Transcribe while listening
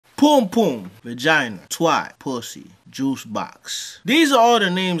Poom poom, vagina, twat, pussy, juice box. These are all the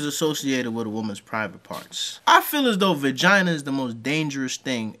names associated with a woman's private parts. I feel as though vagina is the most dangerous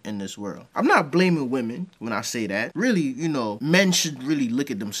thing in this world. I'm not blaming women when I say that. Really, you know, men should really look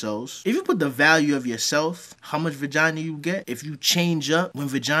at themselves. If you put the value of yourself, how much vagina you get, if you change up when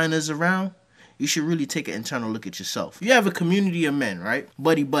vagina is around, you should really take an internal look at yourself. You have a community of men, right?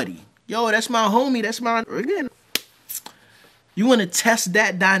 Buddy buddy. Yo, that's my homie, that's my... Again, you want to test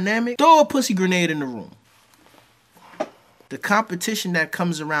that dynamic? Throw a pussy grenade in the room. The competition that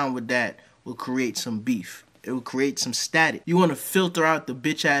comes around with that will create some beef. It will create some static. You want to filter out the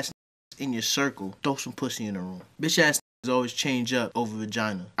bitch ass in your circle. Throw some pussy in the room. Bitch ass always change up over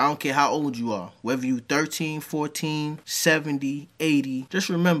vagina. I don't care how old you are. Whether you 13, 14, 70, 80. Just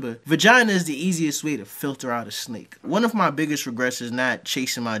remember, vagina is the easiest way to filter out a snake. One of my biggest regrets is not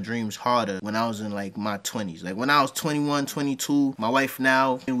chasing my dreams harder when I was in like my 20s. Like when I was 21, 22, my wife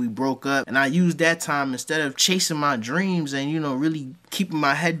now, and we broke up. And I used that time instead of chasing my dreams and, you know, really keeping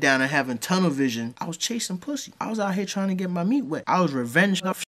my head down and having tunnel vision. I was chasing pussy. I was out here trying to get my meat wet. I was revenge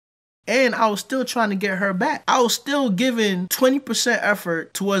enough. And I was still trying to get her back. I was still giving 20%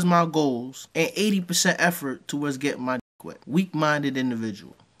 effort towards my goals and 80% effort towards getting my dick wet. Weak-minded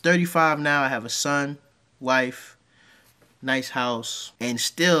individual. 35 now, I have a son, wife, nice house, and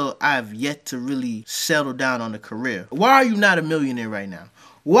still I've yet to really settle down on a career. Why are you not a millionaire right now?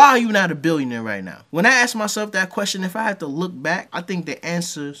 Why are you not a billionaire right now? When I ask myself that question, if I had to look back, I think the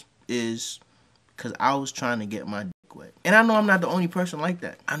answer is because I was trying to get my dick wet. And I know I'm not the only person like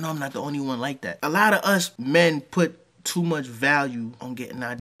that. I know I'm not the only one like that. A lot of us men put too much value on getting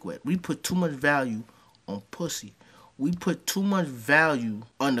our dick wet. We put too much value on pussy. We put too much value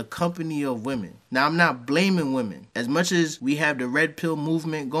on the company of women. Now, I'm not blaming women. As much as we have the red pill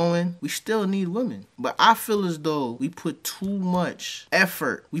movement going, we still need women. But I feel as though we put too much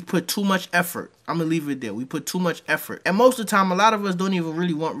effort. We put too much effort. I'm going to leave it there. We put too much effort. And most of the time, a lot of us don't even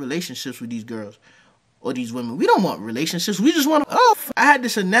really want relationships with these girls or these women. We don't want relationships. We just want to... Oh, I had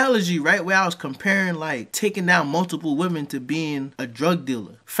this analogy, right, where I was comparing, like, taking down multiple women to being a drug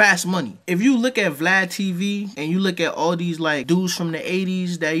dealer. Fast money. If you look at Vlad TV and you look at all these, like, dudes from the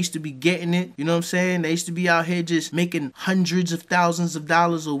 80s that used to be getting it, you know what I'm saying? They used to be out here just making hundreds of thousands of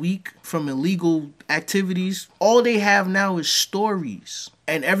dollars a week from illegal activities. All they have now is stories.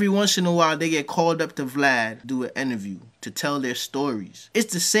 And every once in a while, they get called up to Vlad, do an interview to tell their stories.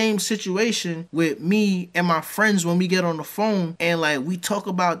 It's the same situation with me and my friends when we get on the phone and like we talk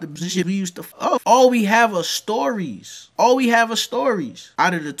about the shit we used to all we have are stories. All we have are stories.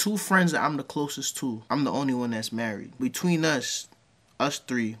 Out of the two friends that I'm the closest to, I'm the only one that's married. Between us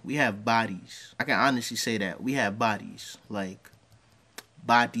three, we have bodies. I can honestly say that. We have bodies. Like,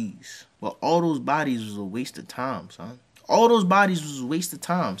 bodies. But all those bodies was a waste of time, son. All those bodies was a waste of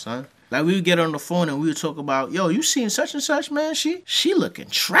time, son. Like, we would get on the phone and we would talk about, yo, you seen such and such, man? She looking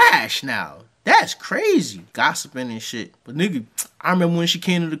trash now. That's crazy. Gossiping and shit. But nigga, I remember when she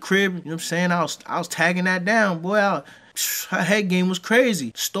came to the crib, you know what I'm saying? I was tagging that down, boy. Her head game was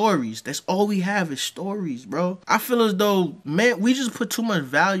crazy. Stories. That's all we have is stories, bro. I feel as though, man, we just put too much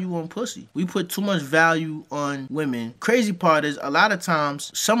value on pussy. We put too much value on women. Crazy part is, a lot of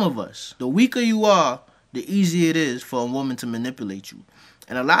times, some of us, the weaker you are, the easier it is for a woman to manipulate you.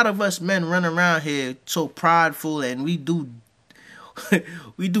 And a lot of us men run around here so prideful and we do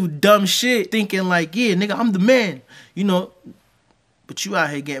dumb shit thinking like, yeah, nigga, I'm the man. You know, but you out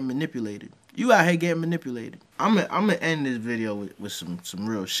here getting manipulated. You out here getting manipulated. I'm gonna end this video with some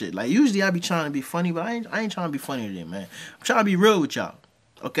real shit. Like, usually I be trying to be funny, but I ain't trying to be funny today, man. I'm trying to be real with y'all,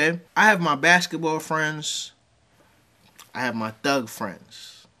 okay? I have my basketball friends. I have my thug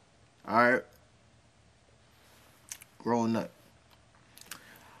friends. All right? Growing up.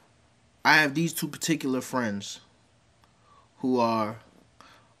 I have these two particular friends who are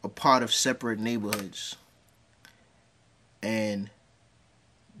a part of separate neighborhoods. And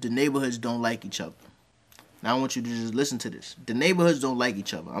the neighborhoods don't like each other. Now I want you to just listen to this. The neighborhoods don't like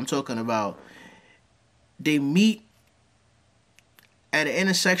each other. I'm talking about they meet at an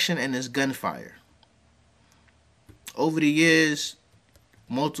intersection and there's gunfire. Over the years,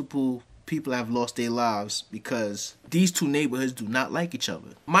 multiple people have lost their lives because these two neighborhoods do not like each other.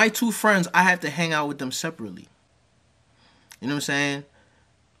 My two friends, I have to hang out with them separately. You know what I'm saying?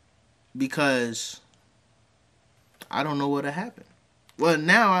 Because I don't know what'll happen. Well,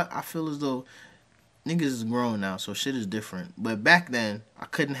 now I feel as though niggas is grown now, so shit is different. But back then, I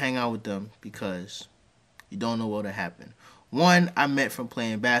couldn't hang out with them because you don't know what'll happen. One, I met from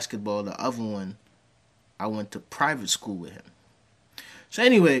playing basketball. The other one, I went to private school with him. So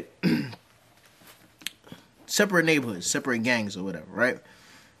anyway, separate neighborhoods, separate gangs or whatever, right?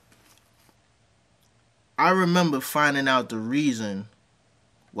 I remember finding out the reason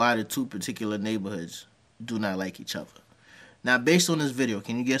why the two particular neighborhoods do not like each other. Now, based on this video,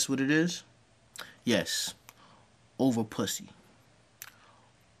 can you guess what it is? Yes, over pussy.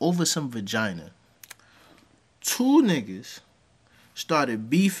 Over some vagina. Two niggas started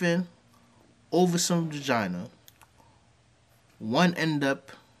beefing over some vagina. One ended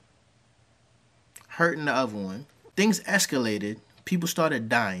up hurting the other one. Things escalated. People started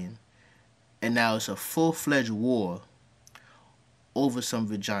dying. And now it's a full-fledged war over some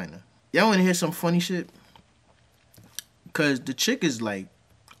vagina. Y'all want to hear some funny shit? Because the chick is like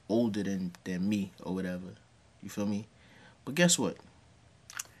older than me or whatever. You feel me? But guess what?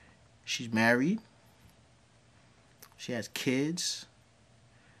 She's married. She has kids.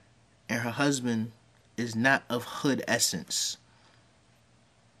 And her husband is not of hood essence.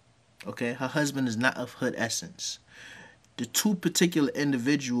 Okay? Her husband is not of hood essence. The two particular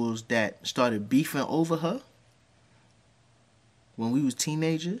individuals that started beefing over her when we was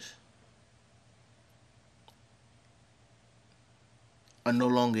teenagers are no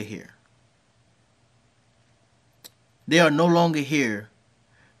longer here. They are no longer here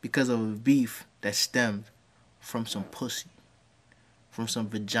because of a beef that stemmed from some pussy, from some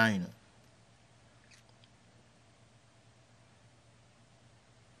vagina.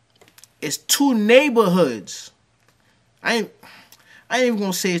 It's two neighborhoods. I ain't even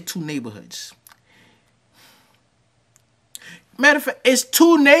gonna say it's two neighborhoods. Matter of fact, it's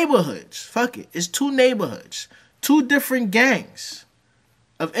two neighborhoods. Fuck it. It's two neighborhoods. Two different gangs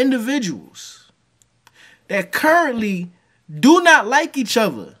of individuals that currently do not like each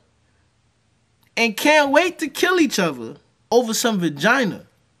other and can't wait to kill each other over some vagina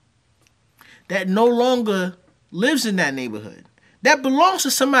that no longer lives in that neighborhood. That belongs to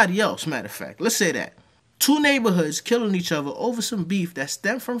somebody else, matter of fact. Let's say that. Two neighborhoods killing each other over some beef that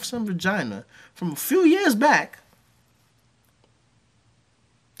stemmed from some vagina from a few years back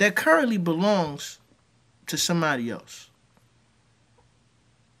that currently belongs to somebody else.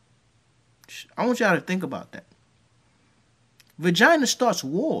 I want y'all to think about that. Vagina starts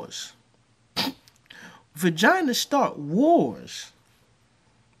wars. Vaginas start wars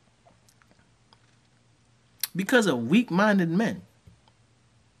because of weak-minded men.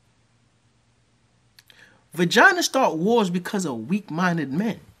 Vaginas start wars because of weak-minded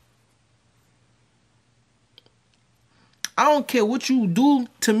men. I don't care what you do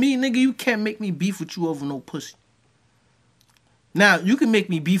to me, nigga. You can't make me beef with you over no pussy. Now, you can make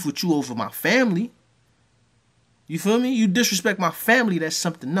me beef with you over my family. You feel me? You disrespect my family, that's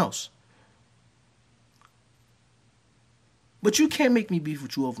something else. But you can't make me beef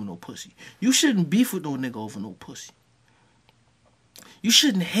with you over no pussy. You shouldn't beef with no nigga over no pussy. You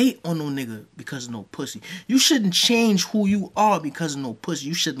shouldn't hate on no nigga because of no pussy. You shouldn't change who you are because of no pussy.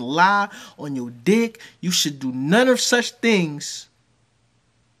 You shouldn't lie on your dick. You should do none of such things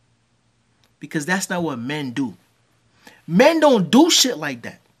because that's not what men do. Men don't do shit like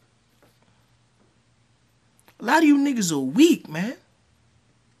that. A lot of you niggas are weak, man.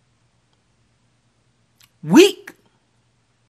 Weak.